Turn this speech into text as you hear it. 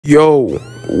Yo,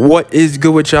 what is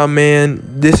good with y'all, man?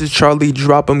 This is Charlie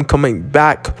Drop'em coming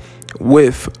back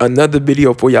with another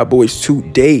video for y'all boys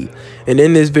today. And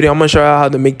in this video, I'm gonna show y'all how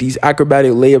to make these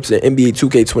acrobatic layups in NBA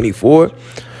 2K24.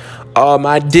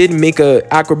 I did make a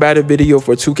acrobatic video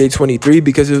for 2K23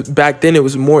 because back then it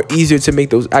was more easier to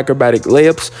make those acrobatic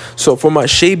layups. So for my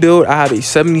shade build, I have a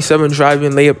 77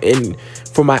 driving layup, and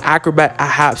for my acrobat, I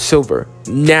have silver.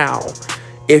 Now,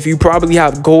 if you probably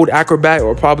have gold acrobat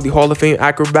or probably Hall of Fame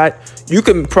acrobat, you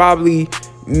can probably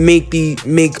make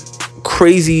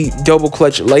crazy double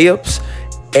clutch layups.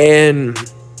 And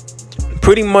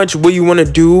pretty much what you want to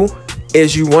do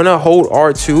is you want to hold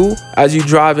R2 as you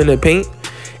drive in the paint,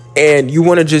 and you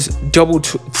want to just double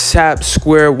tap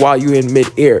square while you're in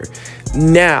midair.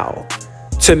 Now,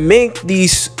 to make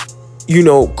these,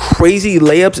 crazy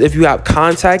layups, if you have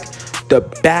contact, the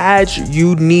badge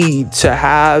you need to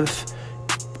have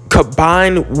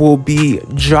combined will be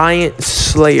Giant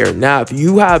Slayer. Now, if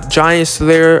you have Giant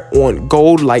Slayer on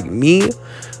gold like me,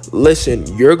 listen,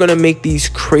 you're gonna make these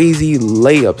crazy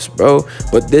layups, bro.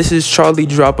 But this is Charlie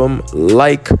Drop'em.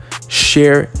 Like,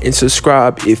 share, and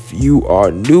subscribe if you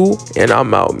are new. And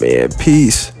I'm out, man.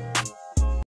 Peace.